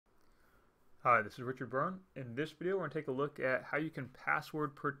Hi, this is Richard Byrne. In this video, we're going to take a look at how you can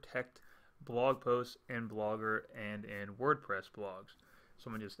password protect blog posts in Blogger and in WordPress blogs.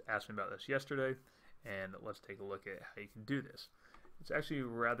 Someone just asked me about this yesterday, and let's take a look at how you can do this. It's actually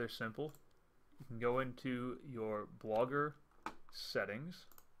rather simple. You can go into your Blogger settings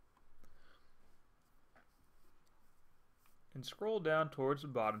and scroll down towards the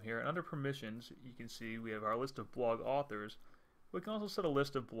bottom here, and under permissions you can see we have our list of blog authors. We can also set a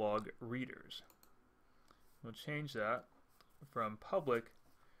list of blog readers. We'll change that from public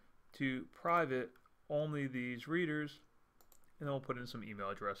to private, only these readers, and then we'll put in some email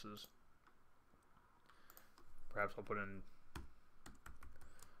addresses. Perhaps I'll put in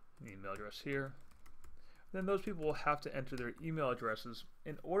an email address here. Then those people will have to enter their email addresses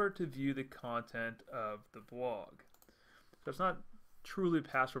in order to view the content of the blog. So it's not truly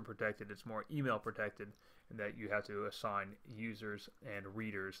password protected, it's more email protected, in that you have to assign users and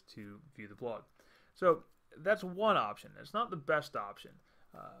readers to view the blog. So that's one option. It's not the best option.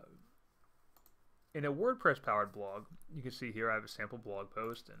 In a WordPress powered blog, you can see here I have a sample blog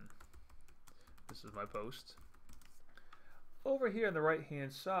post, and this is my post. Over here on the right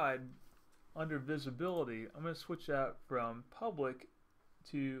hand side, under visibility, I'm going to switch that from public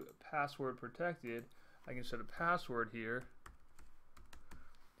to password protected. I can set a password here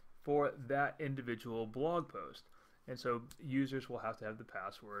for that individual blog post, and so users will have to have the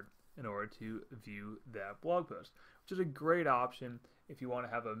password in order to view that blog post, which is a great option if you want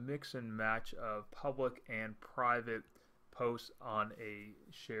to have a mix and match of public and private posts on a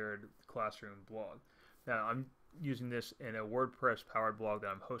shared classroom blog. Now I'm using this in a WordPress powered blog that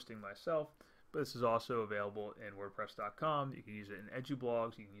I'm hosting myself, but this is also available in WordPress.com. You can use it in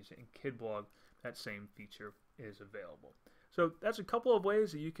EduBlogs, you can use it in KidBlog. That same feature is available. So that's a couple of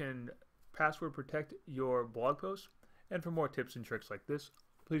ways that you can password protect your blog posts. And for more tips and tricks like this,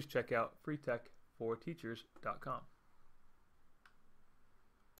 please check out freetech4teachers.com.